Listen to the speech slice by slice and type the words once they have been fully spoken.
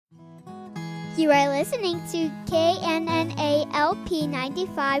You are listening to KNNA-LP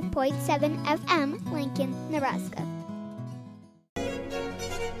 95.7 FM, Lincoln, Nebraska.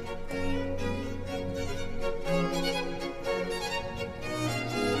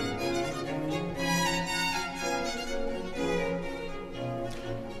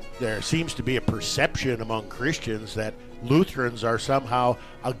 There seems to be a perception among Christians that Lutherans are somehow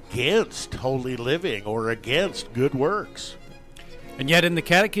against holy living or against good works. And yet in the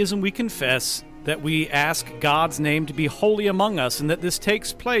Catechism we confess that we ask God's name to be holy among us, and that this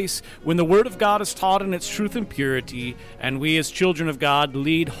takes place when the Word of God is taught in its truth and purity, and we as children of God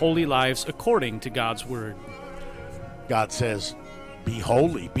lead holy lives according to God's Word. God says, be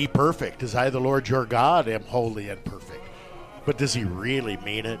holy, be perfect, as I, the Lord your God, am holy and perfect. But does he really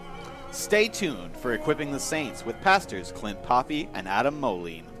mean it? Stay tuned for Equipping the Saints with Pastors Clint Poppy and Adam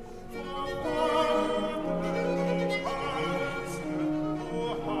Moline.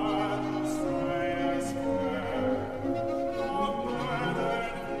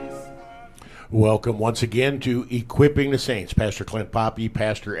 Welcome once again to Equipping the Saints. Pastor Clint Poppy,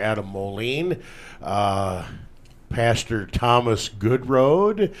 Pastor Adam Moline, Pastor Thomas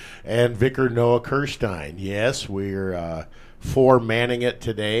Goodroad, and Vicar Noah Kirstein. Yes, we're four-manning it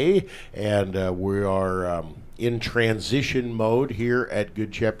today, and we are in transition mode here at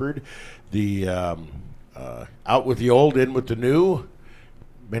Good Shepherd. The out with the old, in with the new.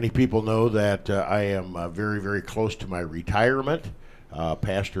 Many people know that I am very, very close to my retirement.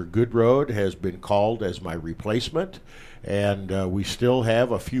 Pastor Goodroad has been called as my replacement, and we still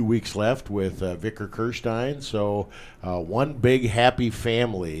have a few weeks left with Vicar Kirstein. So one big happy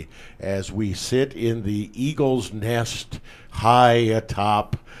family as we sit in the Eagle's Nest high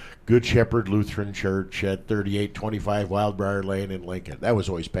atop Good Shepherd Lutheran Church at 3825 Wildbriar Lane in Lincoln. That was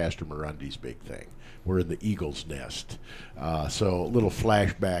always Pastor Morundi's big thing. We're in the Eagle's Nest. So a little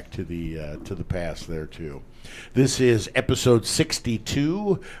flashback to the past there too. This is episode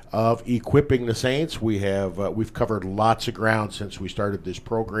 62 of Equipping the Saints. We've covered lots of ground since we started this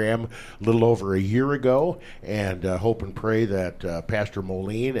program a little over a year ago, and hope and pray that Pastor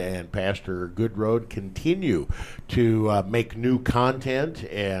Moline and Pastor Goodroad continue to make new content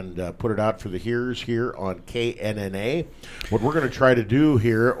and put it out for the hearers here on KNNA. What we're going to try to do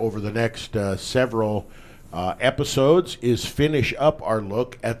here over the next several episodes is finish up our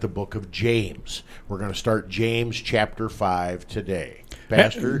look at the book of James. We're going to start James chapter 5 today.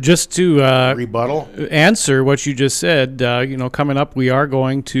 Pastor, just to rebuttal, answer what you just said, coming up we are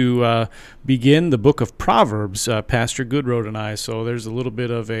going to begin the book of Proverbs, Pastor Goodroad and I. So there's a little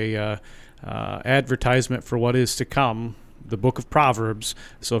bit of a advertisement for what is to come, the book of Proverbs.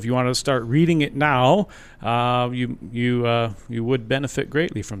 So if you want to start reading it now, you would benefit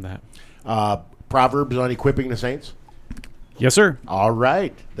greatly from that. Proverbs on Equipping the Saints? Yes, sir. All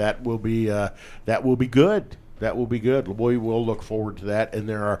right. That will be good. That will be good. We will look forward to that. And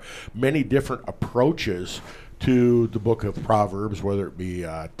there are many different approaches to the book of Proverbs, whether it be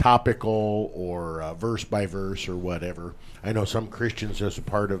topical or verse by verse or whatever. I know some Christians, as a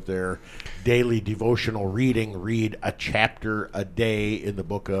part of their daily devotional reading, read a chapter a day in the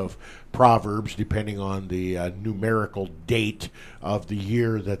book of Proverbs, depending on the numerical date of the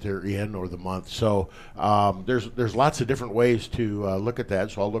year that they're in or the month. So there's lots of different ways to look at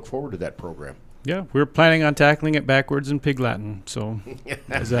that, so I'll look forward to that program. Yeah, we're planning on tackling it backwards in Pig Latin. So,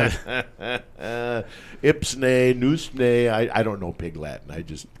 is that Ipsne, Nusne? I don't know Pig Latin. I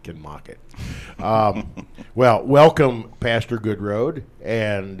just can mock it. Well, welcome, Pastor Goodroad,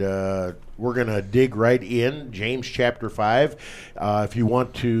 and we're going to dig right in, James chapter 5. If you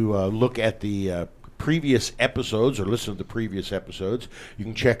want to look at the previous episodes or listen to the previous episodes, you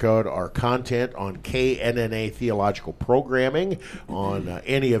can check out our content on KNNA Theological Programming on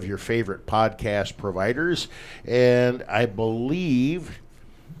any of your favorite podcast providers. And I believe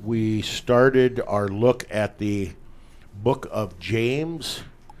we started our look at the book of James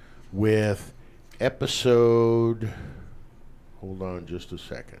with episode, hold on just a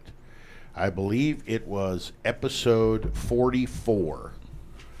second, I believe it was episode 44.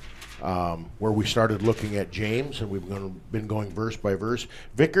 Where we started looking at James, and we've been going verse by verse.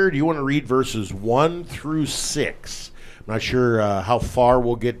 Vicar, do you want to read verses 1 through 6? I'm not sure how far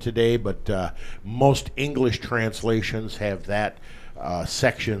we'll get today, but most English translations have that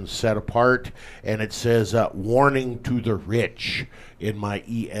section set apart, and it says, warning to the rich in my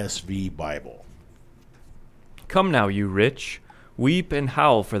ESV Bible. Come now, you rich, weep and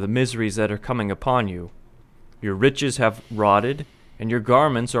howl for the miseries that are coming upon you. Your riches have rotted, and your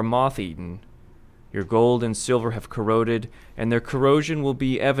garments are moth-eaten. Your gold and silver have corroded, and their corrosion will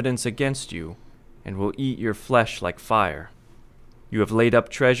be evidence against you, and will eat your flesh like fire. You have laid up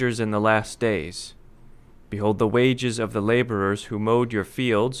treasures in the last days. Behold, the wages of the laborers who mowed your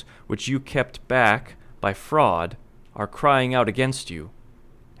fields, which you kept back by fraud, are crying out against you,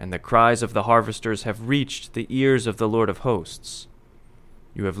 and the cries of the harvesters have reached the ears of the Lord of hosts.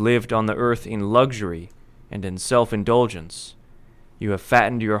 You have lived on the earth in luxury and in self-indulgence. You have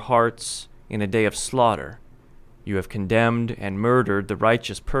fattened your hearts in a day of slaughter. You have condemned and murdered the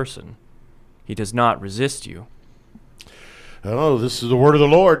righteous person. He does not resist you. Oh, this is the word of the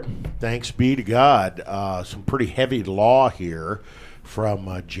Lord. Thanks be to God. Some pretty heavy law here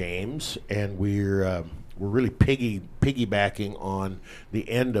from James, and we're really piggybacking on the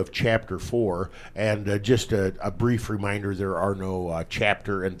end of chapter 4. And just a brief reminder, there are no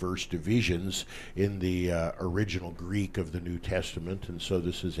chapter and verse divisions in the original Greek of the New Testament, and so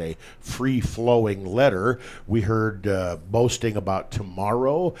this is a free-flowing letter. We heard boasting about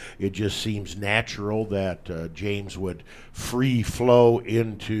tomorrow. It just seems natural that James would free flow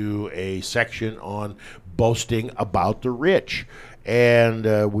into a section on boasting about the rich.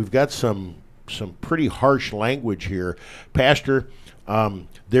 And we've got some pretty harsh language here, Pastor.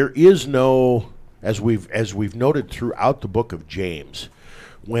 There is no, as we've noted throughout the book of James,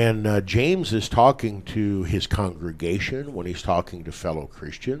 when James is talking to his congregation, when he's talking to fellow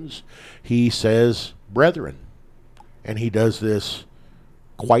Christians, he says brethren, and he does this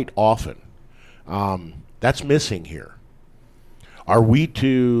quite often. That's missing here. Are we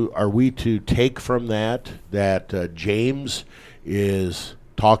to take from that James is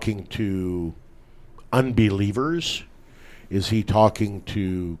talking to unbelievers? Is he talking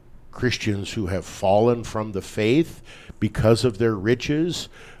to Christians who have fallen from the faith because of their riches?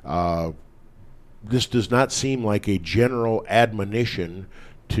 This does not seem like a general admonition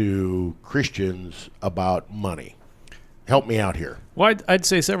to Christians about money. Help me out here. Well, I'd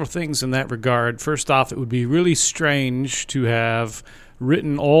say several things in that regard. First off, it would be really strange to have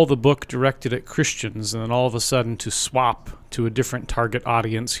written all the book directed at Christians and then all of a sudden to swap to a different target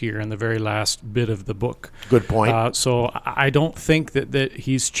audience here in the very last bit of the book. Good point. So I don't think that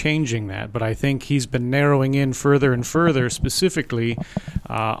he's changing that, but I think he's been narrowing in further and further specifically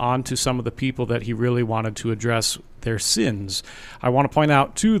onto some of the people that he really wanted to address their sins. I want to point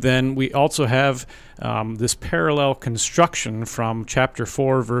out, too, then, we also have this parallel construction from chapter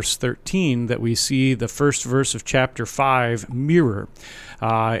 4, verse 13, that we see the first verse of chapter 5 mirror.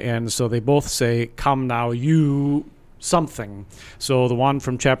 And so they both say, come now you something. So the one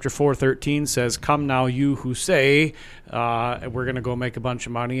from chapter 4:13 says, come now you who say, we're going to go make a bunch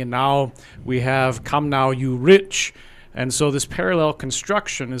of money. And now we have, come now you rich. And so this parallel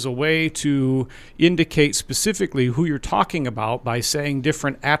construction is a way to indicate specifically who you're talking about by saying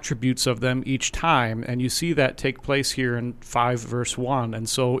different attributes of them each time. And you see that take place here in 5 verse 1. And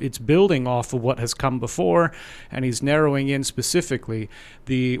so it's building off of what has come before, and he's narrowing in specifically.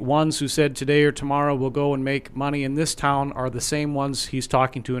 The ones who said today or tomorrow we'll go and make money in this town are the same ones he's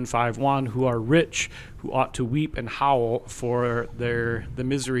talking to in 5:1 who are rich, who ought to weep and howl for the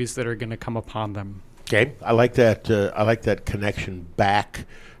miseries that are going to come upon them. Okay, I like that. I like that connection back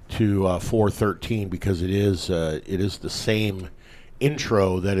to 4:13 because it is the same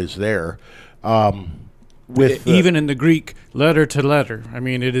intro that is there. With even in the Greek, letter to letter. I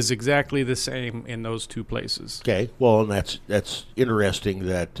mean, it is exactly the same in those two places. Okay, well, and that's interesting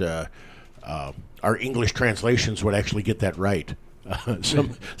that our English translations would actually get that right.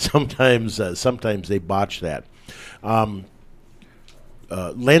 Sometimes they botch that.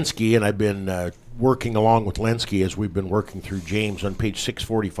 Lenski, and I've been working along with Lenski as we've been working through James, on page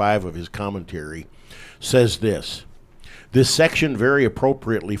 645 of his commentary, says this: this section very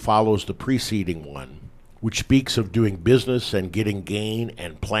appropriately follows the preceding one, which speaks of doing business and getting gain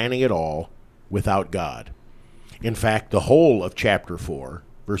and planning it all without God. In fact, the whole of chapter 4,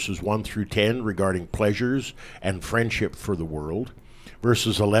 verses 1 through 10, regarding pleasures and friendship for the world,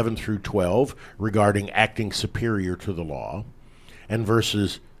 verses 11 through 12, regarding acting superior to the law, and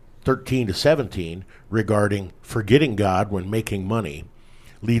verses 13 to 17, regarding forgetting God when making money,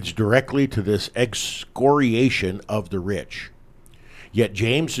 leads directly to this excoriation of the rich. Yet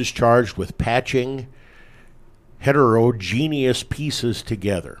James is charged with patching heterogeneous pieces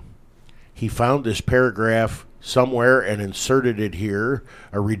together. He found this paragraph somewhere and inserted it here.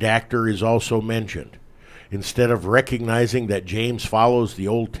 A redactor is also mentioned. Instead of recognizing that James follows the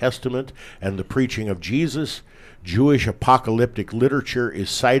Old Testament and the preaching of Jesus, Jewish apocalyptic literature is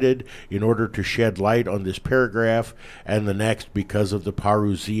cited in order to shed light on this paragraph and the next because of the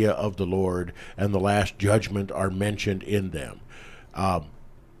parousia of the Lord and the last judgment are mentioned in them.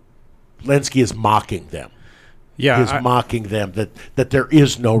 Lenski is mocking them. his mocking them, that there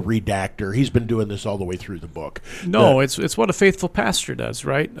is no redactor. He's been doing this all the way through the book. No, it's what a faithful pastor does,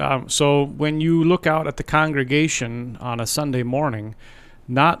 right? So when you look out at the congregation on a Sunday morning,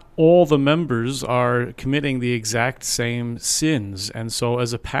 not all the members are committing the exact same sins. And so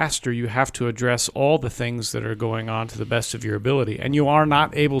as a pastor, you have to address all the things that are going on to the best of your ability. And you are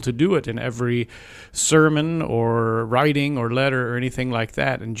not able to do it in every sermon or writing or letter or anything like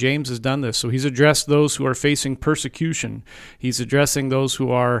that. And James has done this. So he's addressed those who are facing persecution. He's addressing those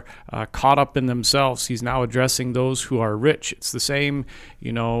who are caught up in themselves. He's now addressing those who are rich. It's the same,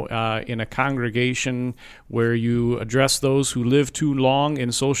 in a congregation where you address those who live too long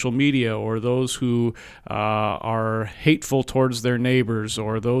in social media, or those who are hateful towards their neighbors,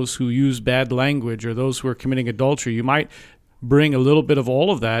 or those who use bad language, or those who are committing adultery. You might bring a little bit of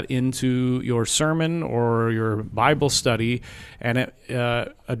all of that into your sermon or your Bible study, and it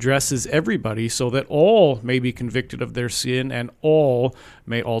addresses everybody so that all may be convicted of their sin and all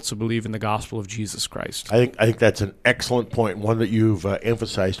may also believe in the gospel of Jesus Christ. I think that's an excellent point, one that you've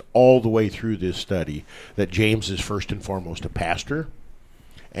emphasized all the way through this study, that James is first and foremost a pastor.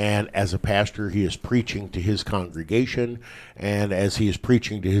 And as a pastor, he is preaching to his congregation. And as he is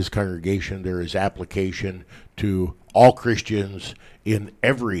preaching to his congregation, there is application to all Christians in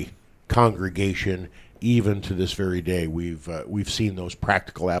every congregation, even to this very day. We've seen those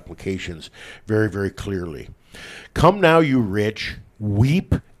practical applications very, very clearly. Come now, you rich,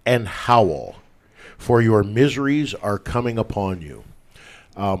 weep and howl, for your miseries are coming upon you.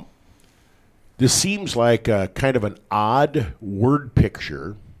 This seems like kind of an odd word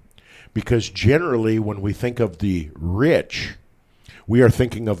picture, because generally when we think of the rich, we are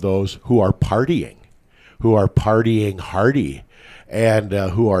thinking of those who are partying hardy, and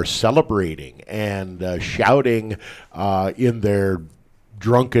who are celebrating and shouting in their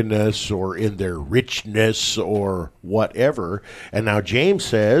drunkenness or in their richness or whatever. And now James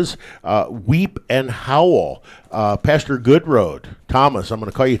says, weep and howl. Pastor Goodroad, Thomas, I'm going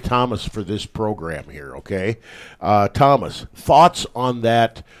to call you Thomas for this program here, okay? Thomas, thoughts on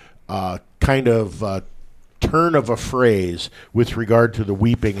that kind of turn of a phrase with regard to the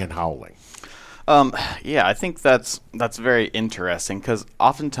weeping and howling? Yeah, I think that's very interesting, because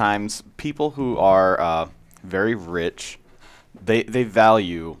oftentimes people who are very rich, they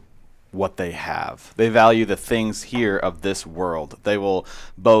value what they have. They value the things here of this world. They will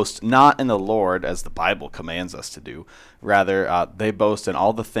boast not in the Lord, as the Bible commands us to do. Rather, they boast in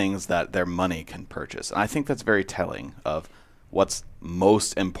all the things that their money can purchase. And I think that's very telling of what's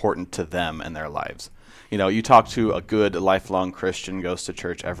most important to them in their lives. You talk to a good lifelong Christian, goes to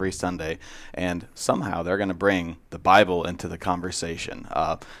church every Sunday, and somehow they're going to bring the Bible into the conversation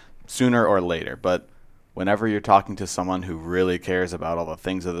sooner or later. But whenever you're talking to someone who really cares about all the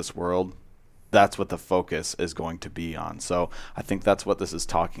things of this world, that's what the focus is going to be on. So I think that's what this is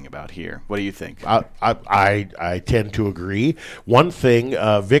talking about here. What do you think? I tend to agree. One thing,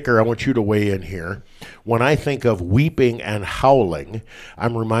 Vicar, I want you to weigh in here. When I think of weeping and howling,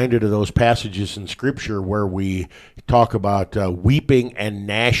 I'm reminded of those passages in Scripture where we talk about weeping and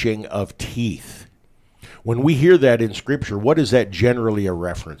gnashing of teeth. When we hear that in Scripture, what is that generally a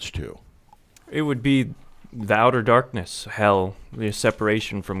reference to? It would be the outer darkness, hell, the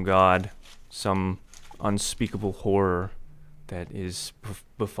separation from God, some unspeakable horror that is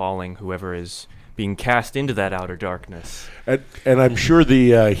befalling whoever is being cast into that outer darkness. And I'm sure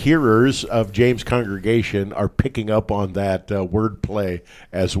the hearers of James' congregation are picking up on that wordplay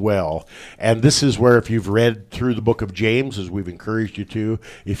as well. And this is where, if you've read through the book of James, as we've encouraged you to,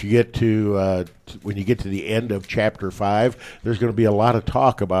 if you get to when you get to the end of chapter 5, there's going to be a lot of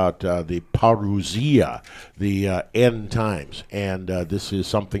talk about the parousia, the end times. And this is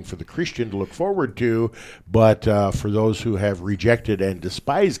something for the Christian to look forward to, but for those who have rejected and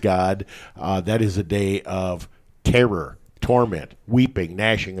despised God, that is a day of terror, torment, weeping,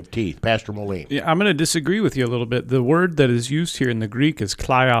 gnashing of teeth. Pastor Moline. Yeah, I'm going to disagree with you a little bit. The word that is used here in the Greek is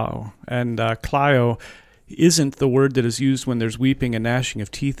kleio, and kleio isn't the word that is used when there's weeping and gnashing of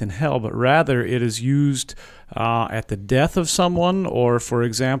teeth in hell, but rather it is used at the death of someone, or, for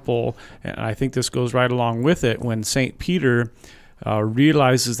example, and I think this goes right along with it, when St. Peter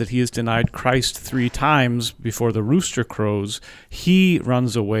realizes that he has denied Christ 3 times before the rooster crows, he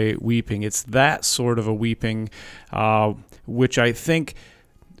runs away weeping. It's that sort of a weeping, which I think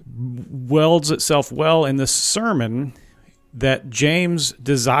welds itself well in this sermon, that James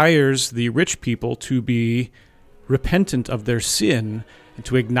desires the rich people to be repentant of their sin and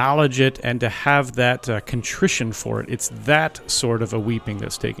to acknowledge it and to have that contrition for it. It's that sort of a weeping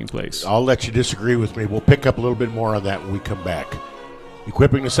that's taking place. I'll let you disagree with me. We'll pick up a little bit more on that when we come back.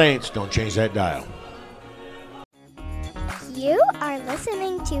 Equipping the Saints, don't change that dial. You are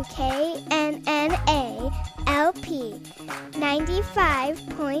listening to KNNA LP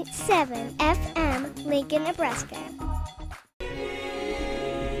 95.7 FM, Lincoln, Nebraska.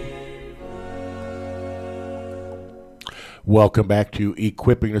 Welcome back to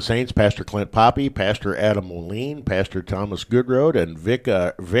Equipping the Saints. Pastor Clint Poppy, Pastor Adam Moline, Pastor Thomas Goodroad, and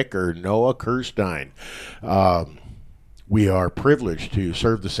Vicar Noah Kirstein. We are privileged to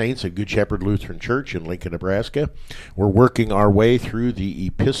serve the saints at Good Shepherd Lutheran Church in Lincoln, Nebraska. We're working our way through the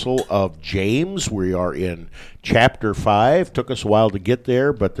Epistle of James. We are in chapter 5. Took us a while to get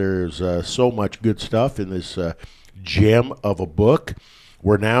there, but there's so much good stuff in this gem of a book.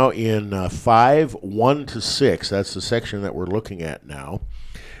 We're now in 5, 1 to 6. That's the section that we're looking at now.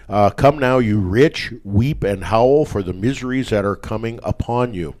 Come now, you rich, weep and howl for the miseries that are coming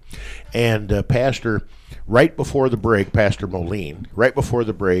upon you. And Pastor, right before the break, Pastor Moline, right before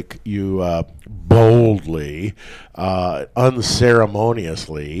the break, you boldly,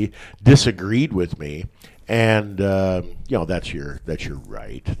 unceremoniously disagreed with me. And, that's your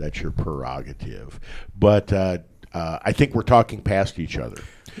right. That's your prerogative. But I think we're talking past each other,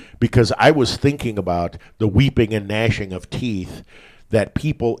 because I was thinking about the weeping and gnashing of teeth that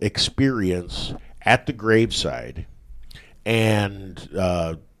people experience at the graveside. And,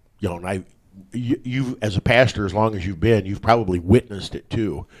 you as a pastor, as long as you've been, you've probably witnessed it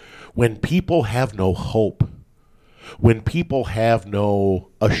too. When people have no hope, when people have no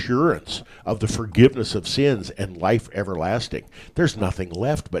assurance of the forgiveness of sins and life everlasting, there's nothing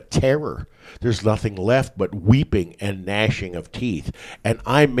left but terror. There's nothing left but weeping and gnashing of teeth. And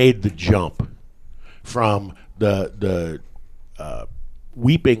I made the jump from the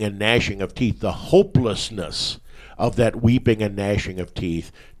weeping and gnashing of teeth, the hopelessness of that weeping and gnashing of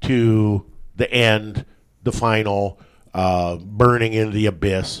teeth, to the end, the final, burning in the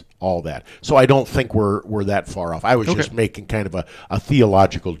abyss, all that. So I don't think we're that far off. I was just making kind of a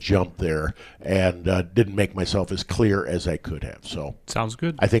theological jump there, and didn't make myself as clear as I could have. So sounds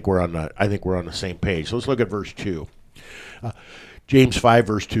good. I think we're on the same page. So let's look at verse 2. James 5,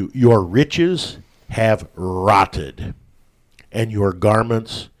 verse 2. Your riches have rotted, and your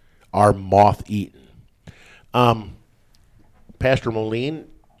garments are moth-eaten. Pastor Moline,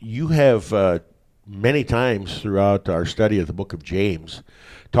 you have many times throughout our study of the book of James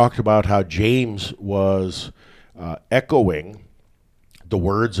talked about how James was echoing the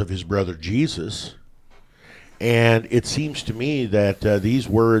words of his brother Jesus. And it seems to me that these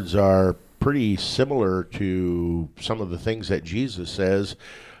words are pretty similar to some of the things that Jesus says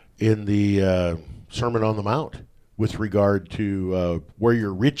in the Sermon on the Mount with regard to where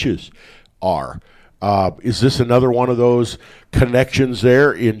your riches are. Is this another one of those connections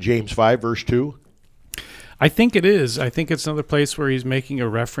there in James 5, verse 2? I think it is. I think it's another place where he's making a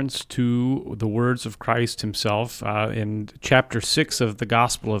reference to the words of Christ himself. In chapter 6 of the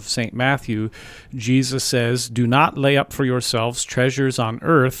Gospel of St. Matthew, Jesus says, "Do not lay up for yourselves treasures on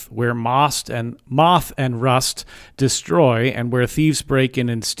earth, where moth and rust destroy, and where thieves break in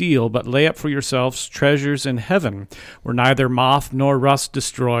and steal, but lay up for yourselves treasures in heaven, where neither moth nor rust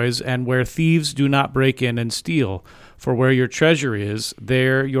destroys, and where thieves do not break in and steal. For where your treasure is,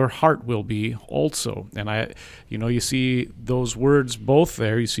 there your heart will be also." And you see those words both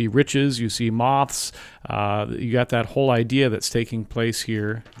there. You see riches, you see moths. You got that whole idea that's taking place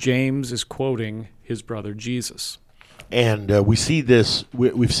here. James is quoting his brother Jesus. And we see this.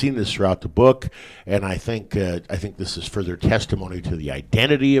 We've seen this throughout the book, and I think this is further testimony to the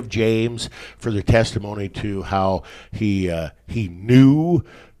identity of James, further testimony to how he knew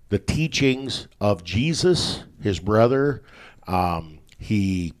the teachings of Jesus, his brother.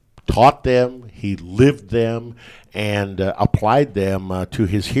 He taught them, he lived them, and applied them to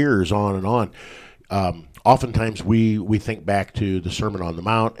his hearers on and on. Oftentimes we think back to the Sermon on the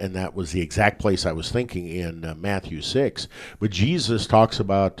Mount, and that was the exact place I was thinking in Matthew 6. But Jesus talks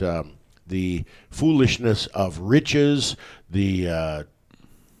about the foolishness of riches, the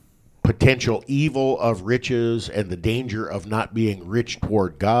potential evil of riches, and the danger of not being rich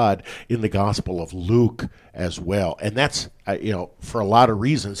toward God in the Gospel of Luke as well. And that's, for a lot of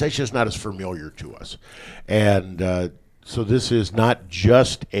reasons, that's just not as familiar to us. And so this is not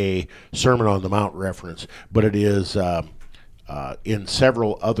just a Sermon on the Mount reference, but it is in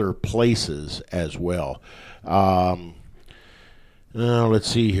several other places as well. Let's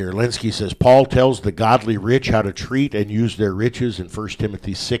see here. Lenski says, Paul tells the godly rich how to treat and use their riches in 1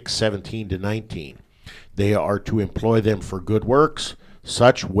 Timothy 6:17-19. They are to employ them for good works.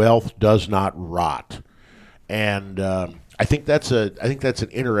 Such wealth does not rot. And I think that's an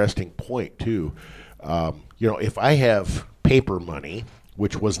interesting point too. If I have paper money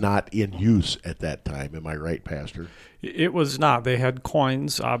which was not in use at that time. Am I right, Pastor? It was not. They had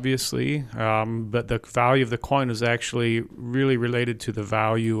coins, obviously, but the value of the coin was actually really related to the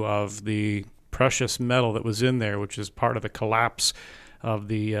value of the precious metal that was in there, which is part of the collapse of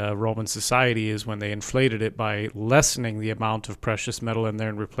the Roman society, is when they inflated it by lessening the amount of precious metal in there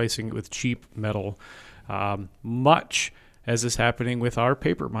and replacing it with cheap metal, much as is happening with our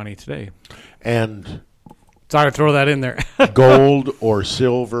paper money today. And sorry to throw that in there. gold or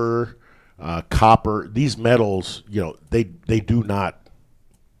silver, copper, these metals, they do not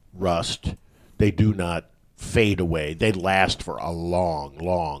rust. They do not fade away. They last for a long,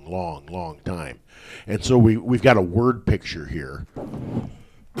 long, long, long time. And so we've got a word picture here.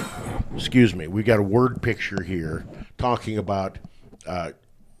 Excuse me. We've got a word picture here talking about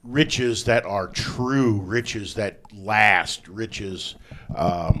riches that are true, riches that last, riches,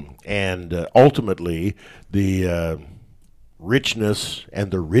 and ultimately the richness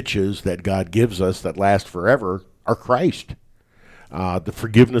and the riches that God gives us that last forever are Christ. The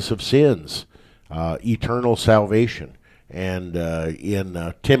forgiveness of sins, eternal salvation. And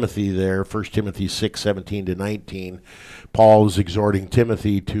in Timothy there, 1 Timothy 6:17-19, Paul is exhorting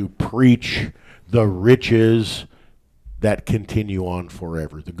Timothy to preach the riches that continue on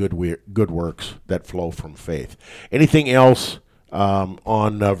forever, the good works that flow from faith. Anything else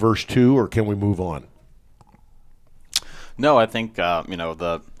on verse 2, or can we move on? No, I think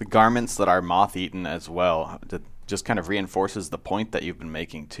the garments that are moth-eaten as well, that just kind of reinforces the point that you've been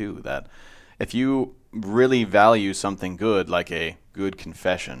making too, that if you really value something good, like a good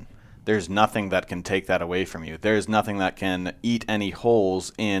confession, there's nothing that can take that away from you. There's nothing that can eat any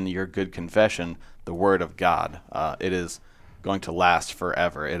holes in your good confession, the Word of God. It is going to last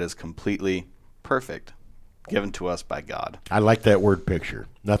forever. It is completely perfect, given to us by God. I like that word picture.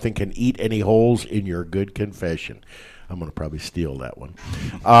 Nothing can eat any holes in your good confession. I'm going to probably steal that one.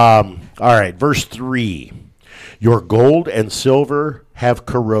 All right, verse 3. Your gold and silver have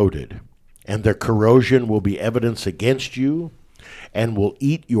corroded, and their corrosion will be evidence against you, and will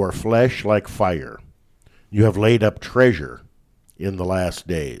eat your flesh like fire. You have laid up treasure in the last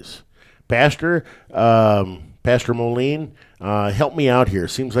days. Pastor Moline, help me out here.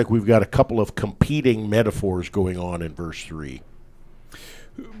 Seems like we've got a couple of competing metaphors going on in verse 3.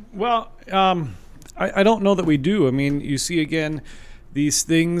 Well, I don't know that we do. I mean, you see again, these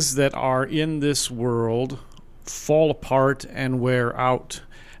things that are in this world fall apart and wear out.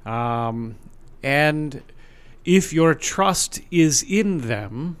 And if your trust is in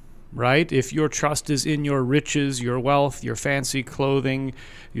them, right? If your trust is in your riches, your wealth, your fancy clothing,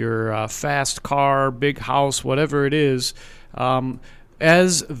 your fast car, big house, whatever it is,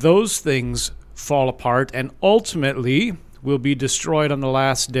 as those things fall apart and ultimately will be destroyed on the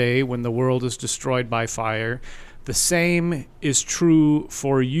last day when the world is destroyed by fire, the same is true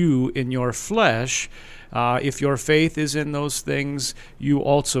for you in your flesh. If your faith is in those things, you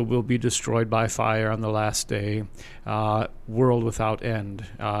also will be destroyed by fire on the last day, world without end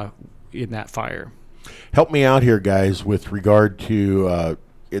in that fire. Help me out here, guys, with regard to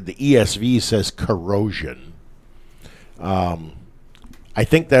the ESV says corrosion. I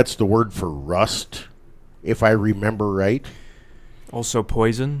think that's the word for rust, if I remember right. Also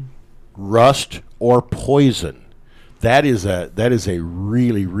poison? Rust or poison. That is a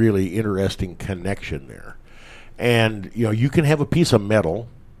really, really interesting connection there. And, you can have a piece of metal,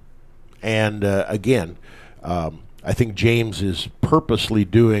 and again, I think James is purposely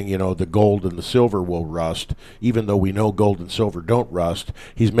doing, the gold and the silver will rust, even though we know gold and silver don't rust.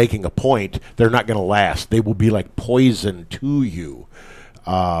 He's making a point. They're not going to last. They will be like poison to you.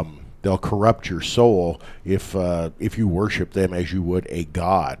 They'll corrupt your soul if you worship them as you would a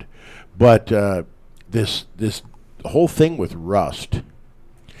god. But this whole thing with rust,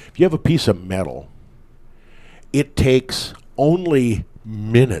 if you have a piece of metal, it takes only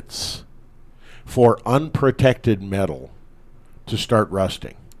minutes for unprotected metal to start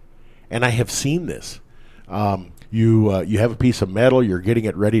rusting. And I have seen this. You have a piece of metal, you're getting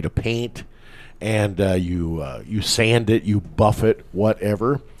it ready to paint, and you sand it, you buff it,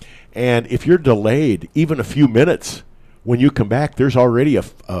 whatever. And if you're delayed even a few minutes, when you come back, there's already a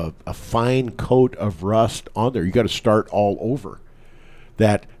fine coat of rust on there. You got to start all over.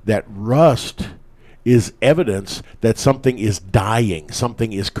 That rust is evidence that something is dying,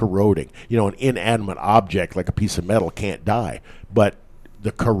 something is corroding. An inanimate object like a piece of metal can't die, but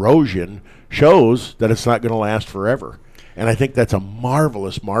the corrosion shows that it's not going to last forever. And I think that's a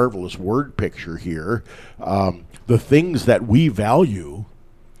marvelous, marvelous word picture here. The things that we value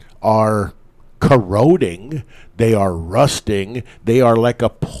are corroding, they are rusting, they are like a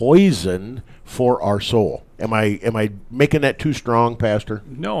poison for our soul. Am I making that too strong, Pastor?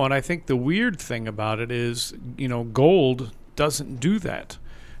 No, and I think the weird thing about it is, gold doesn't do that.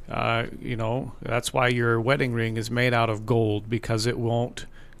 That's why your wedding ring is made out of gold, because it won't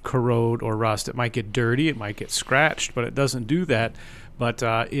corrode or rust. It might get dirty, it might get scratched, but it doesn't do that. But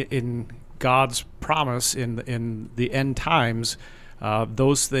in God's promise in the end times,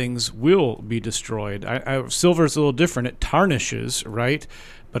 those things will be destroyed. Silver is a little different. It tarnishes, right?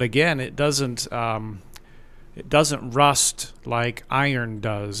 But again, it doesn't rust like iron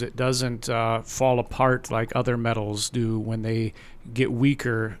does. It doesn't fall apart like other metals do when they get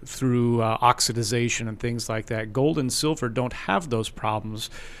weaker through oxidization and things like that. Gold and silver don't have those problems,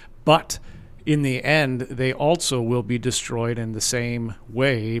 but in the end, they also will be destroyed in the same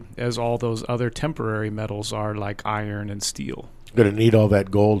way as all those other temporary metals are, like iron and steel. Going to need all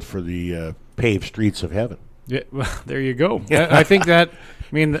that gold for the paved streets of heaven. Yeah, well, there you go. I think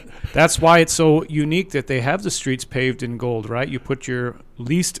that's why it's so unique that they have the streets paved in gold, right? You put your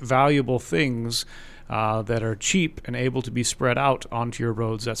least valuable things that are cheap and able to be spread out onto your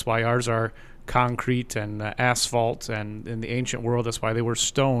roads. That's why ours are concrete and asphalt, and in the ancient world, that's why they were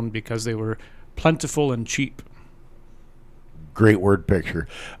stone, because they were plentiful and cheap. Great word picture.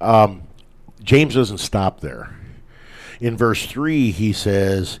 James doesn't stop there. In verse 3, he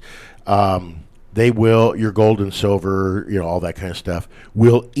says, they will, your gold and silver, all that kind of stuff,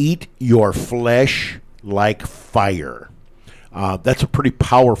 will eat your flesh like fire. That's a pretty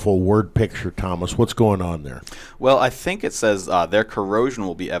powerful word picture, Thomas. What's going on there? Well, I think it says their corrosion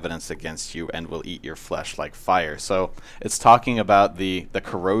will be evidence against you and will eat your flesh like fire. So it's talking about the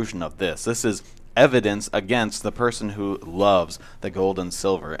corrosion of this. This is evidence against the person who loves the gold and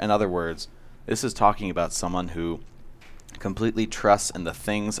silver. In other words, this is talking about someone who completely trusts in the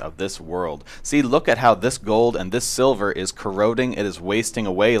things of this world. See, look at how this gold and this silver is corroding. It is wasting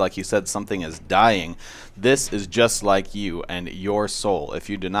away. Like you said, something is dying. This is just like you and your soul. If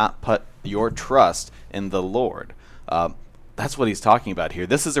you do not put your trust in the Lord, that's what he's talking about here.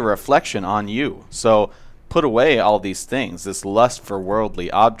 This is a reflection on you. So put away all these things, this lust for worldly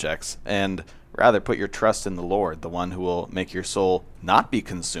objects, and rather put your trust in the Lord, the one who will make your soul not be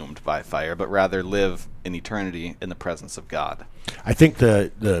consumed by fire, but rather live in eternity in the presence of God. I think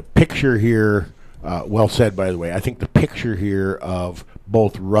the picture here, well said, by the way, I think the picture here of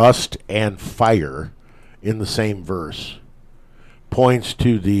both rust and fire in the same verse points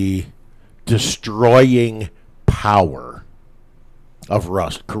to the destroying power of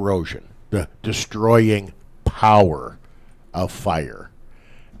rust, corrosion, the destroying power of fire.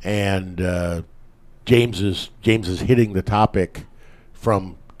 And James is hitting the topic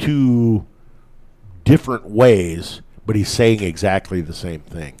from two different ways, but he's saying exactly the same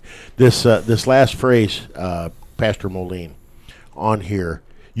thing. This last phrase, Pastor Moline, on here,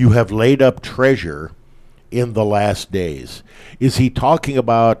 you have laid up treasure in the last days. Is he talking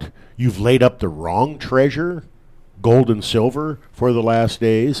about you've laid up the wrong treasure, gold and silver, for the last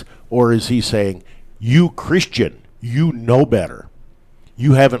days? Or is he saying, you Christian, you know better?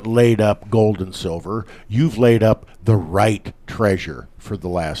 You haven't laid up gold and silver. You've laid up the right treasure for the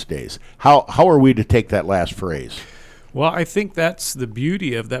last days. How are we to take that last phrase? Well, I think that's the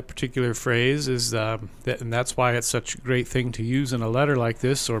beauty of that particular phrase, is and that's why it's such a great thing to use in a letter like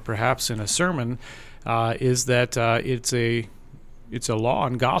this, or perhaps in a sermon, is that it's a law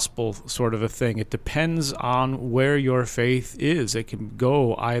and gospel sort of a thing. It depends on where your faith is. It can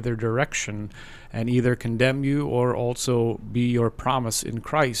go either direction and either condemn you or also be your promise in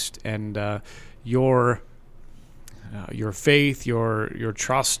Christ. And your faith, your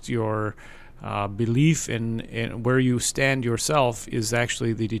trust, your belief in where you stand yourself is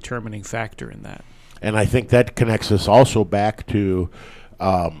actually the determining factor in that. And I think that connects us also back to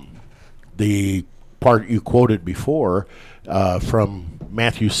the part you quoted before from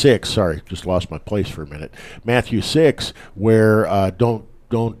Matthew 6. Sorry, just lost my place for a minute. Matthew 6, where don't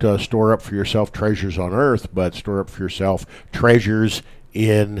store up for yourself treasures on earth, but store up for yourself treasures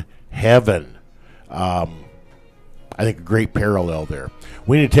in heaven. I think a great parallel there.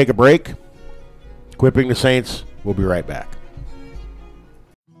 We need to take a break. Equipping the Saints. We'll be right back.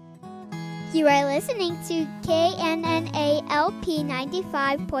 You are listening to KNNALP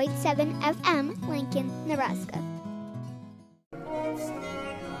 95.7 FM, Lincoln, Nebraska.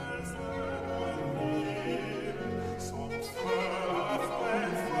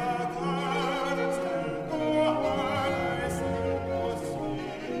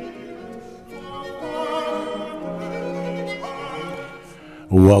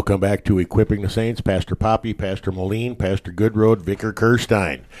 Welcome back to Equipping the Saints. Pastor Poppy, Pastor Moline, Pastor Goodroad, Vicar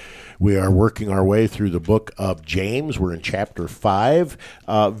Kirstein. We are working our way through the book of James. We're in chapter 5.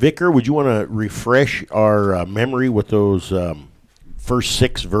 Vicar, would you want to refresh our memory with those first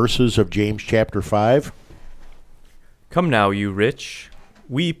 6 verses of James chapter 5? Come now, you rich,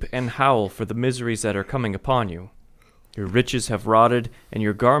 weep and howl for the miseries that are coming upon you. Your riches have rotted, and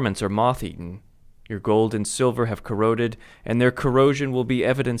your garments are moth-eaten. Your gold and silver have corroded, and their corrosion will be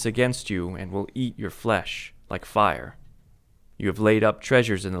evidence against you, and will eat your flesh like fire. You have laid up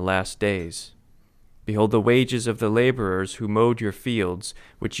treasures in the last days. Behold, the wages of the laborers who mowed your fields,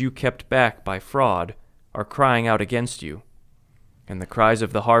 which you kept back by fraud, are crying out against you. And the cries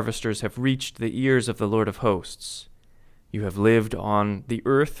of the harvesters have reached the ears of the Lord of hosts. You have lived on the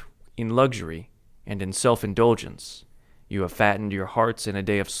earth in luxury and in self-indulgence. You have fattened your hearts in a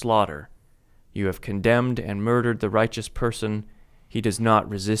day of slaughter. You have condemned and murdered the righteous person. He does not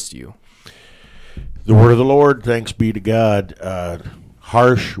resist you. The word of the Lord, thanks be to God.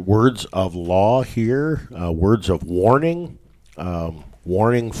 Harsh words of law here, words of warning,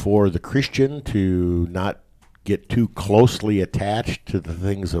 warning for the Christian to not get too closely attached to the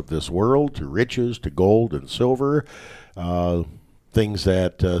things of this world, to riches, to gold and silver, things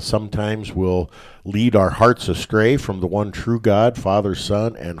that sometimes will lead our hearts astray from the one true God, Father,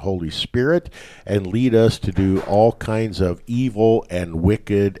 Son, and Holy Spirit, and lead us to do all kinds of evil and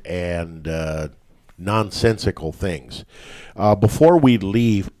wicked and nonsensical things. Before we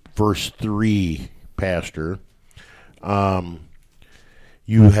leave verse 3, Pastor,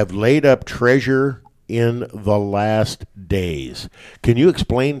 you have laid up treasure in the last days. Can you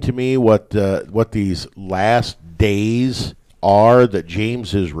explain to me what these last days are that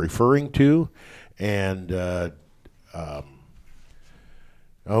James is referring to? And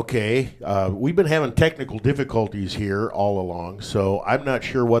we've been having technical difficulties here all along, so I'm not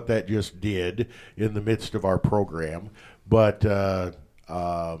sure what that just did in the midst of our program, but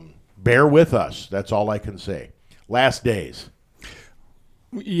bear with us. That's all I can say. Last days.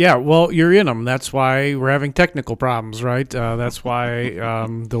 Yeah, well, you're in them. That's why we're having technical problems, right? That's why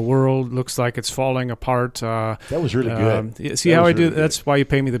the world looks like it's falling apart. That was really good. See how I do? That's why you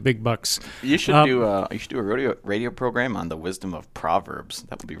pay me the big bucks. You should do a radio program on the wisdom of Proverbs.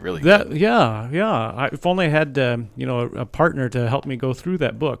 That would be really good. Yeah. If only I had a partner to help me go through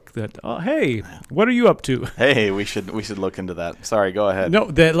that book. Hey, what are you up to? Hey, we should look into that. Sorry, go ahead. No,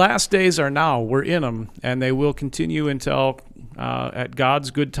 the last days are now. We're in them, and they will continue until. At God's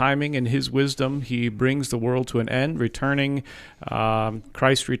good timing and His wisdom, He brings the world to an end, Christ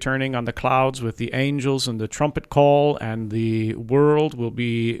returning on the clouds with the angels and the trumpet call, and the world will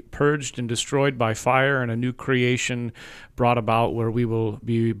be purged and destroyed by fire, and a new creation brought about where we will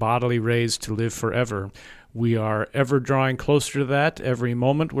be bodily raised to live forever. We are ever drawing closer to that. Every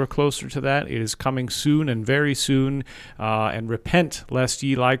moment we're closer to that. It is coming soon and very soon, and repent lest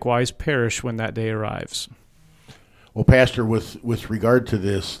ye likewise perish when that day arrives. Well, Pastor, with regard to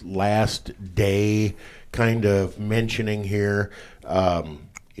this last day kind of mentioning here,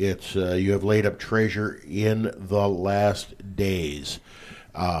 it's you have laid up treasure in the last days.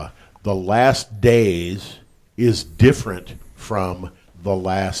 The last days is different from the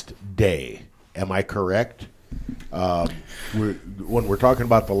last day. Am I correct? When we're talking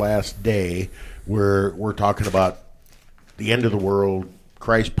about the last day, we're talking about the end of the world,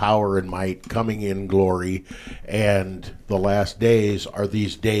 Christ's power and might coming in glory, and the last days are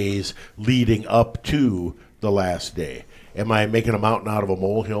these days leading up to the last day. Am I making a mountain out of a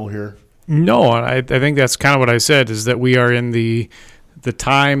molehill here? No, I think that's kind of what I said, is that we are in the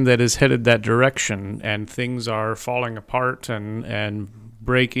time that is headed that direction, and things are falling apart and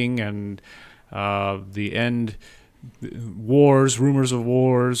breaking, and the end. Wars, rumors of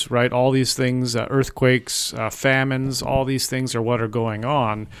wars, right? All these things, earthquakes, famines, all these things are what are going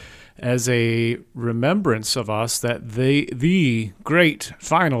on as a remembrance of us that the great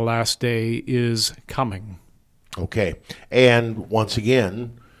final last day is coming. Okay. And once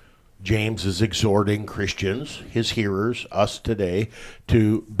again, James is exhorting Christians, his hearers, us today,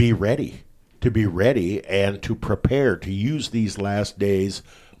 to be ready and to prepare to use these last days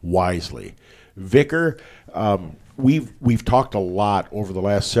wisely. Vicar, we've talked a lot over the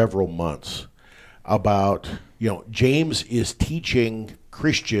last several months about, James is teaching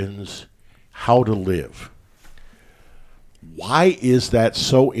Christians how to live. Why is that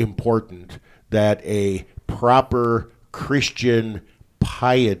so important that a proper Christian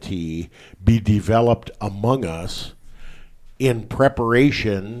piety be developed among us in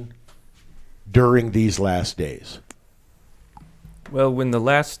preparation during these last days? Well, when the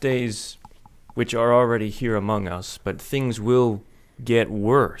last days, which are already here among us, but things will get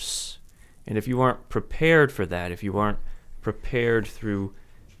worse. And if you aren't prepared for that, if you aren't prepared through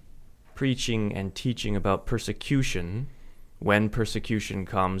preaching and teaching about persecution, when persecution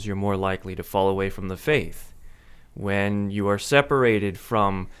comes, you're more likely to fall away from the faith. When you are separated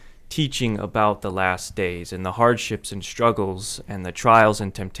from teaching about the last days and the hardships and struggles and the trials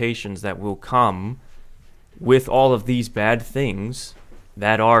and temptations that will come with all of these bad things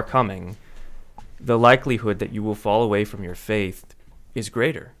that are coming, the likelihood that you will fall away from your faith is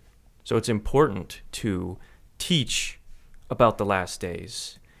greater. So it's important to teach about the last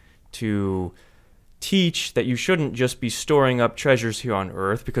days, to teach that you shouldn't just be storing up treasures here on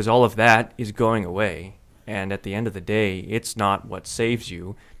earth, because all of that is going away. And at the end of the day, it's not what saves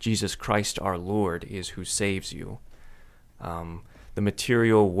you. Jesus Christ our Lord is who saves you. The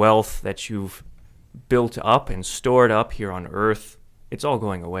material wealth that you've built up and stored up here on earth, it's all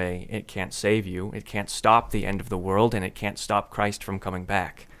going away. It can't save you. It can't stop the end of the world, and it can't stop Christ from coming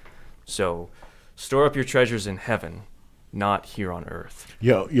back. So store up your treasures in heaven, not here on earth.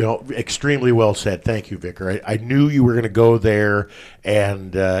 Extremely well said. Thank you, Vicar. I knew you were going to go there,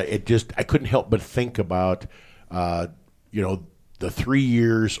 and I couldn't help but think about, the 3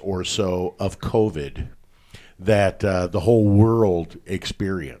 years or so of COVID that the whole world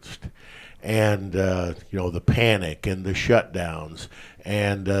experienced. And, the panic and the shutdowns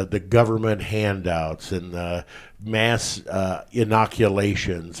and the government handouts and the mass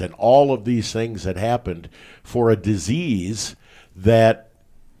inoculations and all of these things that happened for a disease that,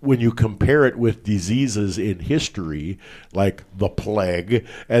 when you compare it with diseases in history, like the plague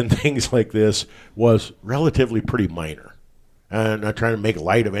and things like this, was relatively pretty minor. I'm not trying to make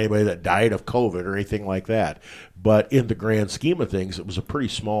light of anybody that died of COVID or anything like that. But in the grand scheme of things, it was a pretty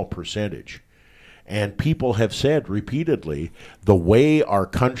small percentage. And people have said repeatedly, the way our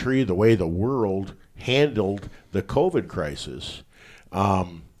country, the way the world handled the COVID crisis,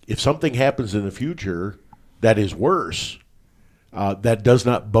 if something happens in the future that is worse, that does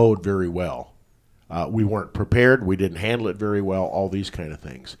not bode very well. We weren't prepared. We didn't handle it very well, all these kind of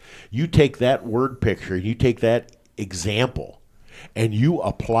things. You take that word picture, you take that example, and you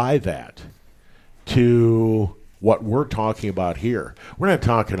apply that to what we're talking about here. We're not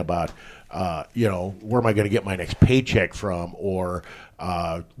talking about, where am I going to get my next paycheck from, or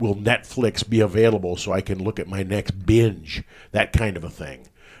will Netflix be available so I can look at my next binge, that kind of a thing.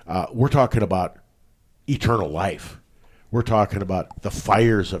 We're talking about eternal life. We're talking about the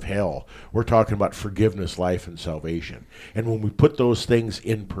fires of hell. We're talking about forgiveness, life, and salvation. And when we put those things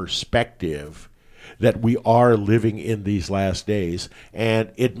in perspective, that we are living in these last days,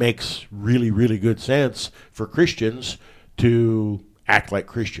 and it makes really, really good sense for Christians to act like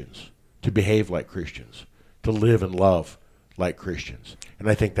Christians, to behave like Christians, to live and love like Christians. And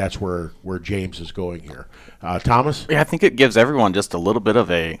I think that's where James is going here. Thomas? Yeah, I think it gives everyone just a little bit of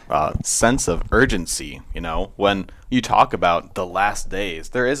a sense of urgency. When you talk about the last days,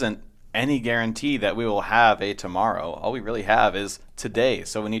 there isn't any guarantee that we will have a tomorrow. All we really have is today.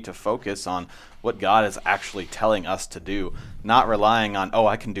 So we need to focus on what God is actually telling us to do, not relying on,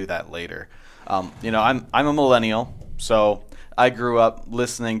 I can do that later. I'm a millennial, so I grew up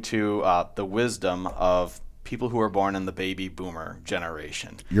listening to the wisdom of people who were born in the baby boomer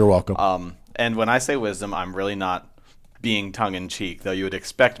generation. You're welcome. And when I say wisdom, I'm really not being tongue-in-cheek, though you would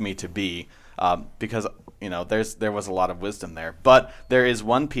expect me to be, because there was a lot of wisdom there. But there is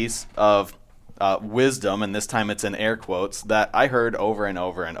one piece of wisdom, and this time it's in air quotes, that I heard over and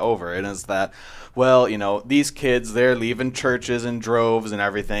over and over, and is that, these kids, they're leaving churches in droves and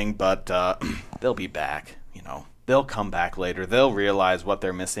everything, but they'll be back, They'll come back later. They'll realize what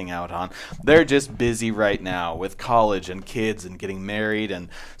they're missing out on. They're just busy right now with college and kids and getting married and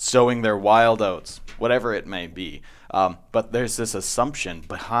sowing their wild oats, whatever it may be. But there's this assumption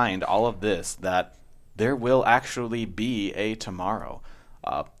behind all of this that there will actually be a tomorrow.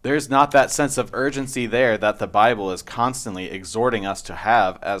 There's not that sense of urgency there that the Bible is constantly exhorting us to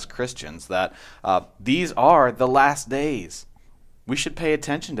have as Christians, that these are the last days. We should pay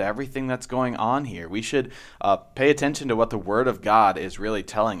attention to everything that's going on here. We should pay attention to what the Word of God is really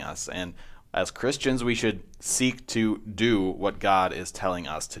telling us. And as Christians, we should seek to do what God is telling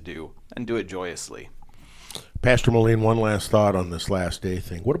us to do, and do it joyously. Pastor Moline, one last thought on this last day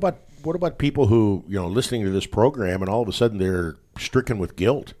thing. What about people who, listening to this program and all of a sudden they're stricken with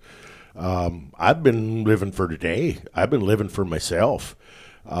guilt? I've been living for today. I've been living for myself.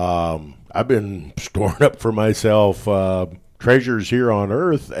 I've been storing up for myself treasures here on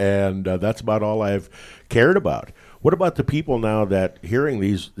earth, and that's about all I've cared about. What about the people now that, hearing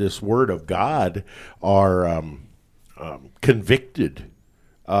this word of God, are convicted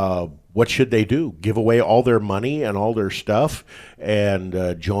what should they do? Give away all their money and all their stuff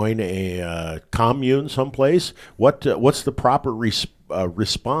and join a commune someplace? What's the proper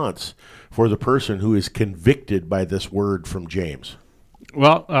response for the person who is convicted by this word from James?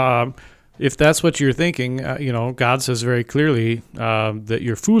 Well, if that's what you're thinking, God says very clearly that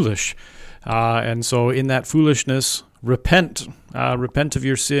you're foolish. And so in that foolishness, repent of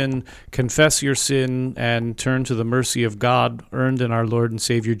your sin, confess your sin, and turn to the mercy of God earned in our Lord and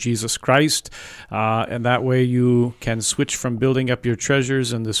Savior Jesus Christ. And that way you can switch from building up your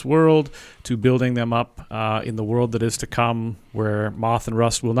treasures in this world to building them up in the world that is to come, where moth and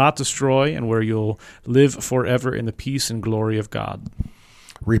rust will not destroy and where you'll live forever in the peace and glory of God.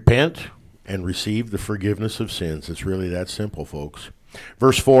 Repent and receive the forgiveness of sins. It's really that simple, folks.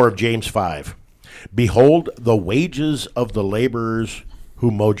 Verse 4 of James 5. Behold, the wages of the laborers who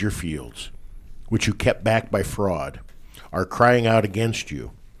mowed your fields, which you kept back by fraud, are crying out against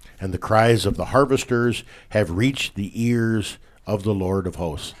you, and the cries of the harvesters have reached the ears of the Lord of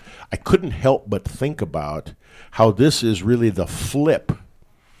hosts. I couldn't help but think about how this is really the flip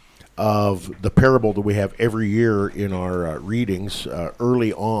of the parable that we have every year in our readings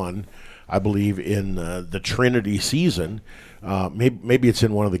early on, I believe, in the Trinity season. Maybe it's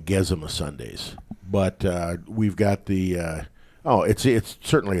in one of the Gesima Sundays, but we've got the it's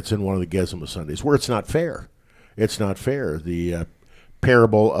certainly in one of the Gesima Sundays where it's not fair. It's not fair. The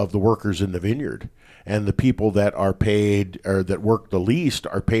parable of the workers in the vineyard, and the people that are paid or that work the least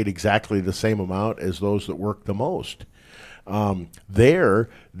are paid exactly the same amount as those that work the most. There,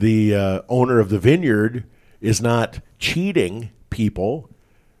 the owner of the vineyard is not cheating people.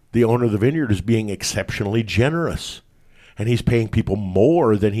 The owner of the vineyard is being exceptionally generous, and he's paying people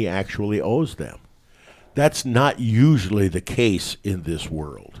more than he actually owes them. That's not usually the case in this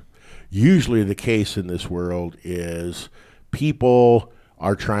world. Usually the case in this world is people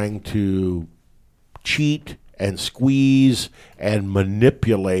are trying to cheat and squeeze and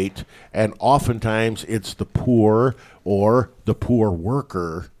manipulate, and oftentimes it's the poor or the poor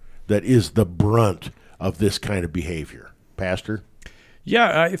worker that is the brunt of this kind of behavior. Pastor?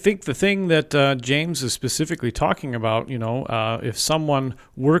 Yeah, I think the thing that James is specifically talking about, if someone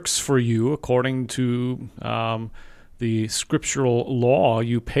works for you according to the scriptural law,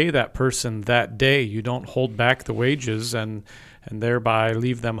 you pay that person that day. You don't hold back the wages and thereby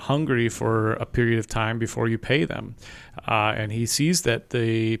leave them hungry for a period of time before you pay them. And he sees that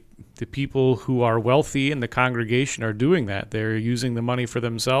the people who are wealthy in the congregation are doing that. They're using the money for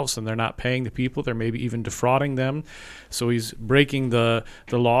themselves, and they're not paying the people. They're maybe even defrauding them. So he's breaking the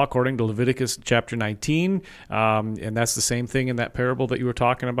law according to Leviticus chapter 19. And that's the same thing in that parable that you were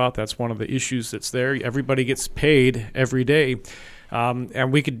talking about. That's one of the issues that's there. Everybody gets paid every day.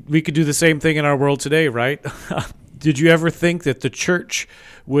 And we could do the same thing in our world today, right? Did you ever think that the church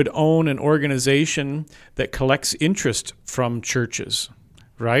would own an organization that collects interest from churches,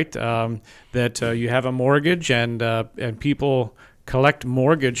 right? That you have a mortgage and people collect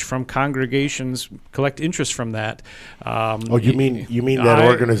mortgage from congregations, collect interest from that. You mean that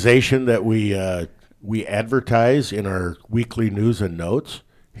organization that we advertise in our weekly news and notes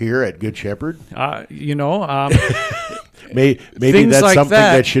here at Good Shepherd? Maybe that's like something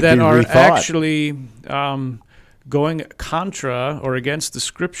that should be rethought. Actually going contra or against the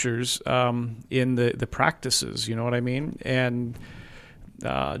scriptures in the practices, you know what I mean? And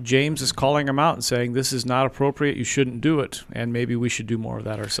James is calling them out and saying, this is not appropriate, you shouldn't do it, and maybe we should do more of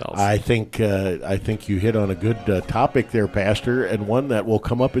that ourselves. I think you hit on a good topic there, Pastor, and one that will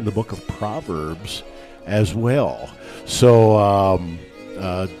come up in the book of Proverbs as well. So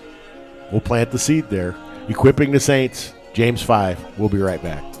we'll plant the seed there. Equipping the Saints, James 5. We'll be right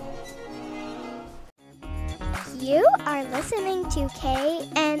back. You are listening to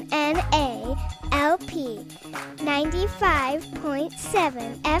KNNA LP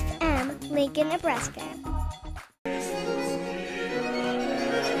 95.7 FM, Lincoln, Nebraska.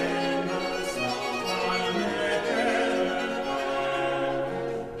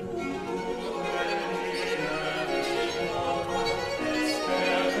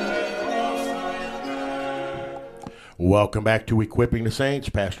 Welcome back to Equipping the Saints.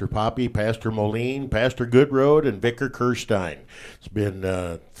 Pastor Poppy, Pastor Moline, Pastor Goodroad, and Vicar Kirstein. It's been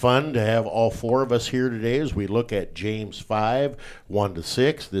fun to have all four of us here today as we look at James 5,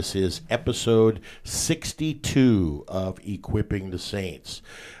 1-6. This is episode 62 of Equipping the Saints.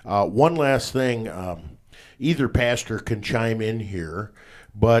 One last thing, either pastor can chime in here,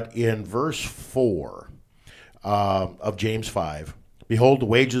 but in verse 4 of James 5, behold, the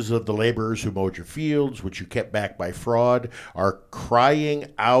wages of the laborers who mowed your fields, which you kept back by fraud, are crying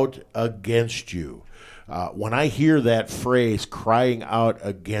out against you. when I hear that phrase, crying out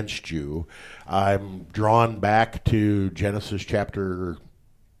against you, I'm drawn back to Genesis chapter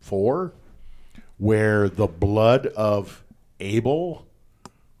 4, where the blood of Abel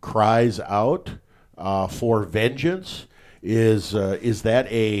cries out for vengeance. Is that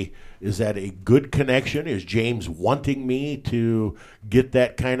a good connection? Is James wanting me to get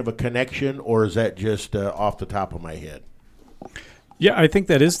that kind of a connection, or is that just off the top of my head? Yeah, I think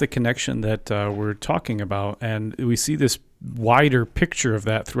that is the connection that we're talking about, and we see this wider picture of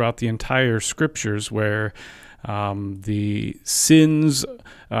that throughout the entire scriptures, where the sins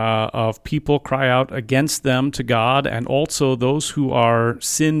of people cry out against them to God, and also those who are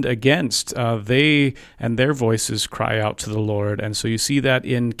sinned against, they and their voices cry out to the Lord. And so you see that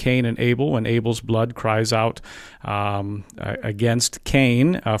in Cain and Abel, when Abel's blood cries out against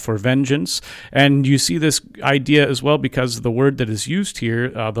Cain for vengeance. And you see this idea as well because the word that is used here,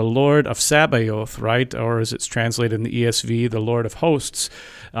 the Lord of Sabaoth, right? Or as it's translated in the ESV, the Lord of hosts.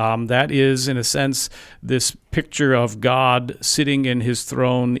 That is, in a sense, this picture of God sitting in his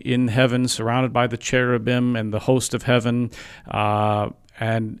throne in heaven, surrounded by the cherubim and the host of heaven,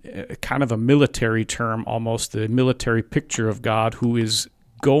 and kind of a military term, almost the military picture of God who is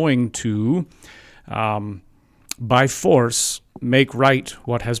going to, by force, make right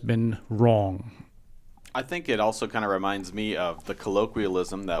what has been wrong. I think it also kind of reminds me of the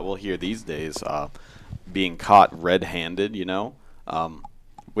colloquialism that we'll hear these days, being caught red-handed, you know?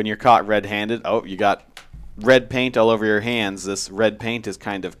 When you're caught red-handed, you got red paint all over your hands. This red paint is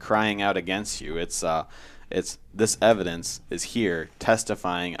kind of crying out against you. It's this evidence is here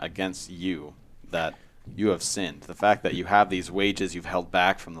testifying against you that you have sinned. The fact that you have these wages you've held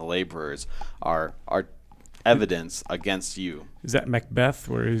back from the laborers are evidence against you. Is that Macbeth,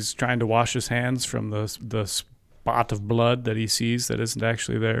 where he's trying to wash his hands from the spot of blood that he sees that isn't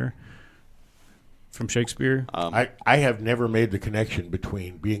actually there? From Shakespeare? I have never made the connection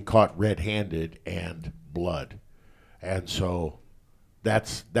between being caught red-handed and blood. And so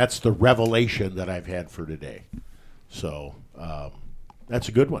that's the revelation that I've had for today. So that's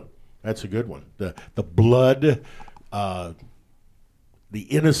a good one. That's a good one. The blood, the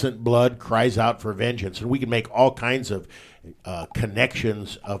innocent blood cries out for vengeance. And we can make all kinds of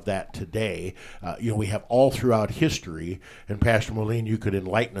connections of that today. We have all throughout history, and Pastor Moline, you could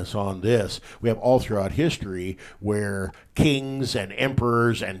enlighten us on this. We have all throughout history where kings and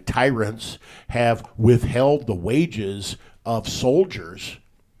emperors and tyrants have withheld the wages of soldiers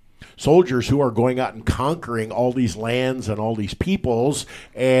who are going out and conquering all these lands and all these peoples,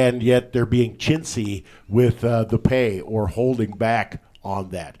 and yet they're being chintzy with the pay or holding back on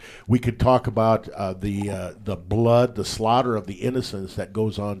that. We could talk about the blood, the slaughter of the innocents that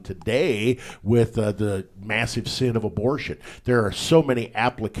goes on today with the massive sin of abortion. There are so many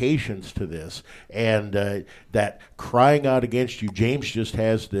applications to this, and that crying out against you, James just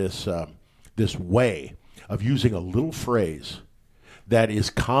has this way of using a little phrase that is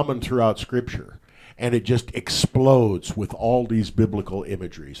common throughout Scripture, and it just explodes with all these biblical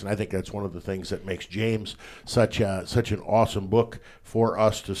imageries. And I think that's one of the things that makes James such an awesome book for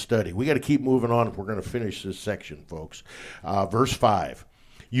us to study. We got to keep moving on if we're going to finish this section, folks. Verse 5,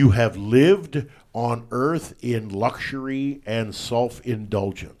 you have lived on earth in luxury and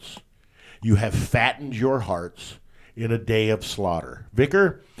self-indulgence. You have fattened your hearts in a day of slaughter.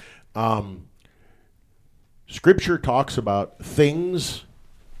 Vicar, Scripture talks about things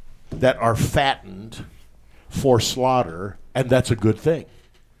that are fattened for slaughter, and that's a good thing.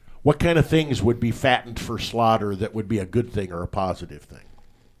 What kind of things would be fattened for slaughter that would be a good thing or a positive thing?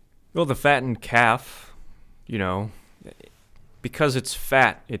 Well, the fattened calf, because it's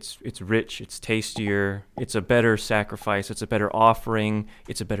fat, it's rich, it's tastier, it's a better sacrifice, it's a better offering,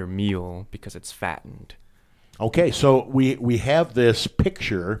 it's a better meal because it's fattened. Okay, so we have this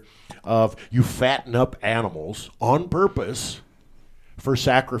picture of you fatten up animals on purpose for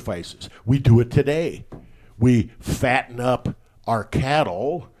sacrifices. We do it today. We fatten up our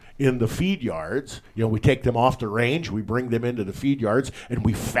cattle in the feed yards. We take them off the range, we bring them into the feed yards, and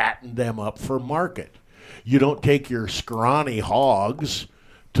we fatten them up for market. You don't take your scrawny hogs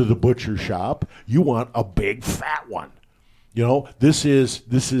to the butcher shop. You want a big fat one. This is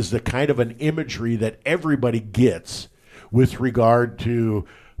the kind of an imagery that everybody gets with regard to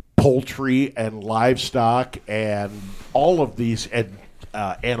poultry and livestock and all of these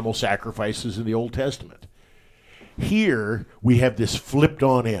animal sacrifices in the Old Testament. Here we have this flipped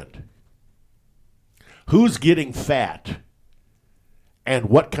on end. Who's getting fat? And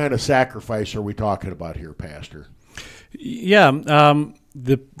what kind of sacrifice are we talking about here, Pastor? Yeah,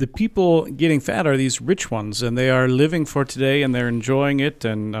 the people getting fat are these rich ones, and they are living for today, and they're enjoying it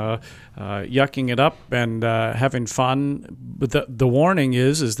and yucking it up and having fun. But the warning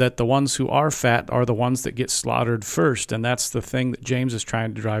is that the ones who are fat are the ones that get slaughtered first, and that's the thing that James is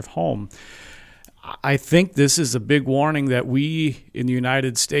trying to drive home. I think this is a big warning that we in the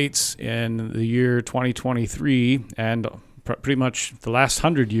United States in the year 2023 and pretty much the last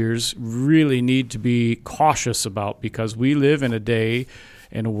 100 years really need to be cautious about, because we live in a day,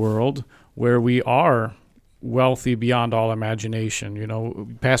 in a world where we are wealthy beyond all imagination. You know,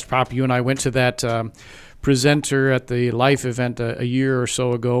 Pastor Pop, you and I went to that presenter at the Life event a year or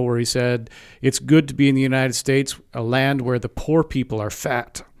so ago where he said, it's good to be in the United States, a land where the poor people are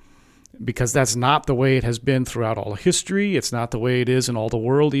fat. Because that's not the way it has been throughout all history. It's not the way it is in all the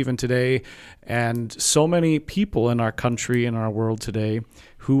world even today. And so many people in our country, in our world today,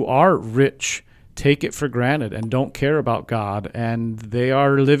 who are rich, take it for granted and don't care about God. And they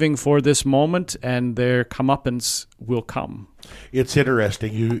are living for this moment, and their comeuppance will come. It's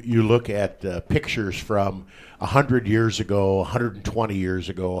interesting. You look at pictures from 100 years ago, 120 years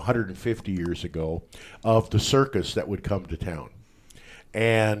ago, 150 years ago of the circus that would come to town.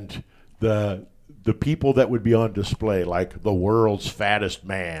 And the people that would be on display, like the world's fattest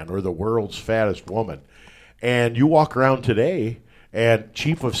man or the world's fattest woman. And you walk around today, and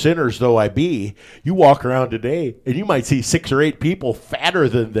chief of sinners though I be, you walk around today and you might see 6 or 8 people fatter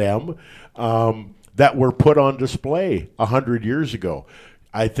than them that were put on display 100 years ago.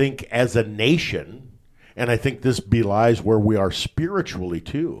 I think as a nation, and I think this belies where we are spiritually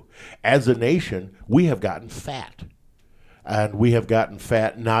too, as a nation, we have gotten fat. And we have gotten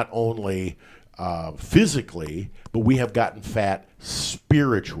fat not only physically, but we have gotten fat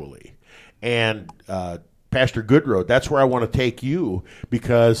spiritually. And Pastor Goodroad, that's where I want to take you,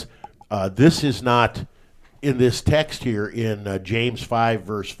 because this is not in this text here in James 5,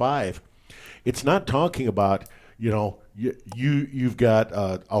 verse 5. It's not talking about, you've got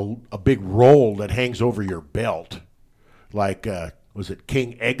a big roll that hangs over your belt, like, was it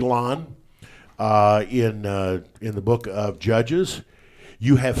King Eglon? In the book of Judges,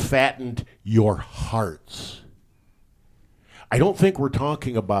 you have fattened your hearts. I don't think we're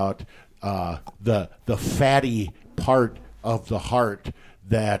talking about the fatty part of the heart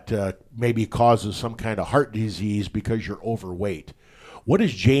that maybe causes some kind of heart disease because you're overweight. What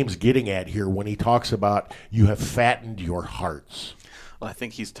is James getting at here when he talks about you have fattened your hearts? Well, I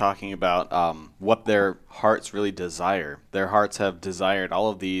think he's talking about what their hearts really desire. Their hearts have desired all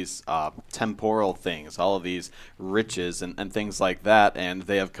of these temporal things, all of these riches and things like that, and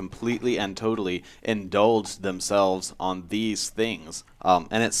they have completely and totally indulged themselves on these things.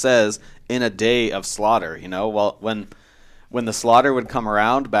 And it says, in a day of slaughter, well, when the slaughter would come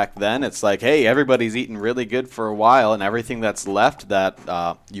around back then, it's like, hey, everybody's eating really good for a while, and everything that's left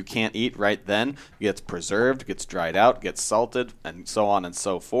that you can't eat right then gets preserved, gets dried out, gets salted, and so on and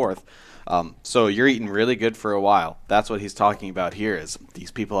so forth. So you're eating really good for a while. That's what he's talking about here, is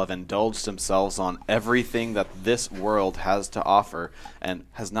these people have indulged themselves on everything that this world has to offer and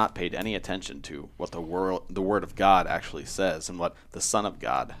has not paid any attention to what the Word of God actually says and what the Son of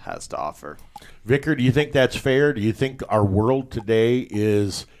God has to offer. Vicar, do you think that's fair? Do you think our world today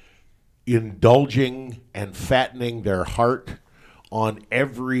is indulging and fattening their heart on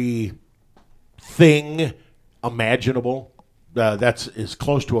every thing imaginable? That's as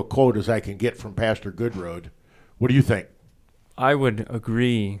close to a quote as I can get from Pastor Goodroad. What do you think? I would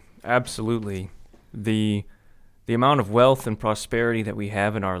agree, absolutely. The amount of wealth and prosperity that we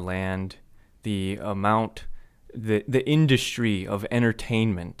have in our land, the industry of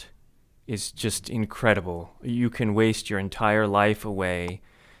entertainment is just incredible. You can waste your entire life away.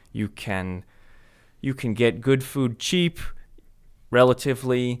 You can get good food cheap,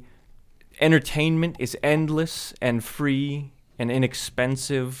 relatively. Entertainment is endless and free and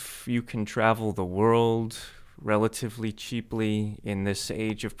inexpensive. You can travel the world relatively cheaply in this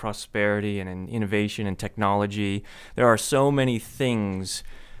age of prosperity and in innovation and technology. There are so many things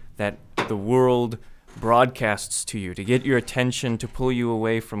that the world broadcasts to you to get your attention, to pull you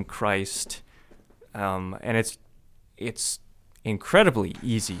away from Christ. And it's incredibly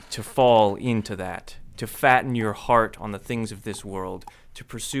easy to fall into that, to fatten your heart on the things of this world, to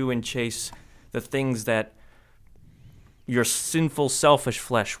pursue and chase the things that your sinful, selfish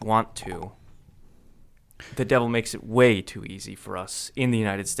flesh want to. The devil makes it way too easy for us in the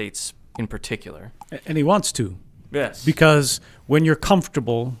United States in particular. And he wants to. Yes. Because when you're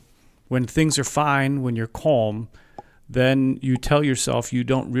comfortable, when things are fine, when you're calm, then you tell yourself you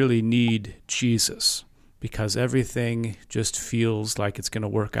don't really need Jesus because everything just feels like it's going to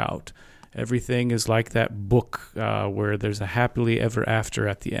work out. everything is like that book where there's a happily ever after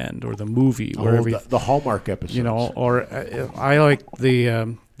at the end, or the movie where the Hallmark episodes. you know, or I like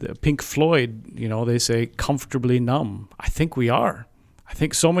the Pink Floyd, you know, they say comfortably numb. I think we are. I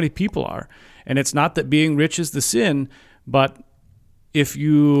think so many people are. And it's not that being rich is the sin, but if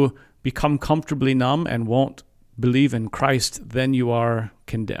you become comfortably numb and won't believe in Christ, then you are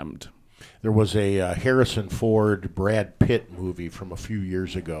condemned. There was a Harrison Ford, Brad Pitt movie from a few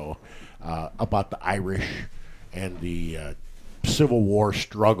years ago about the Irish and the Civil War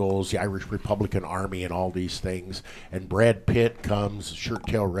struggles, the Irish Republican Army and all these things. And Brad Pitt comes,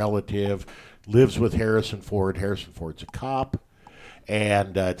 shirt-tail relative, lives with Harrison Ford. Harrison Ford's a cop.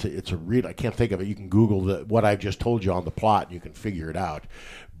 And it's a real, I can't think of it. You can Google what I've just told you on the plot, and you can figure it out.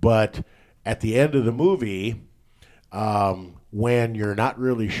 But at the end of the movie, when you're not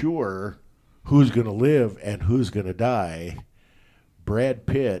really sure who's going to live and who's going to die, Brad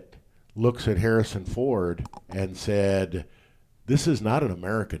Pitt looks at Harrison Ford and said, "This is not an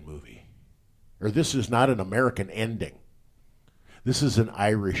American movie, or this is not an American ending. This is an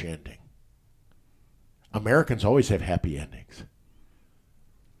Irish ending. Americans always have happy endings."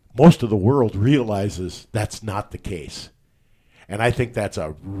 Most of the world realizes that's not the case. And I think that's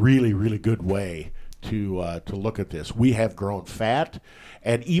a really, really good way to look at this. We have grown fat,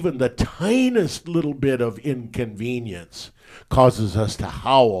 and even the tiniest little bit of inconvenience causes us to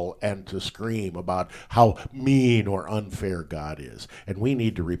howl and to scream about how mean or unfair God is. And we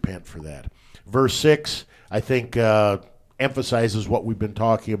need to repent for that. Verse 6, I think, emphasizes what we've been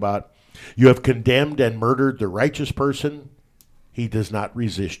talking about. You have condemned and murdered the righteous person. He does not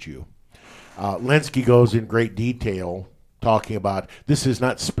resist you. Lenski goes in great detail talking about this is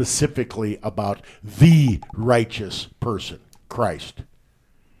not specifically about the righteous person, Christ,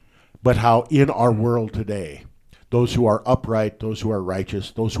 but how in our world today, those who are upright, those who are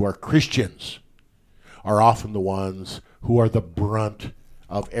righteous, those who are Christians are often the ones who are the brunt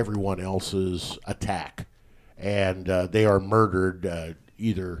of everyone else's attack. And they are murdered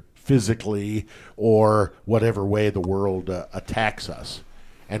either physically or whatever way the world attacks us.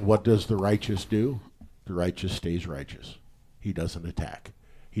 And what does the righteous do? The righteous stays righteous. He doesn't attack.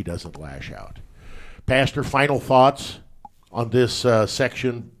 He doesn't lash out. Pastor, final thoughts on this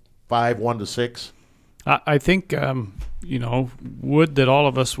section 5, 1-6? I think, would that all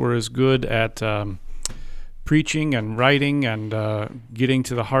of us were as good at preaching and writing and getting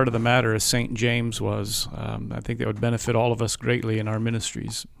to the heart of the matter as St. James was. I think that would benefit all of us greatly in our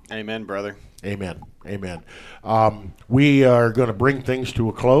ministries. Amen, brother. Amen. Amen. We are going to bring things to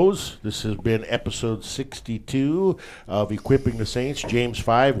a close. This has been episode 62 of Equipping the Saints, James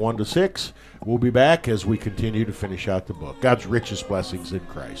 5, 1-6. We'll be back as we continue to finish out the book. God's richest blessings in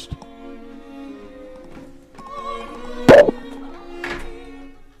Christ.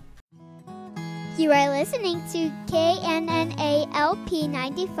 You are listening to KNNALP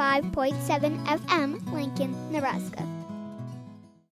 95.7 FM, Lincoln, Nebraska.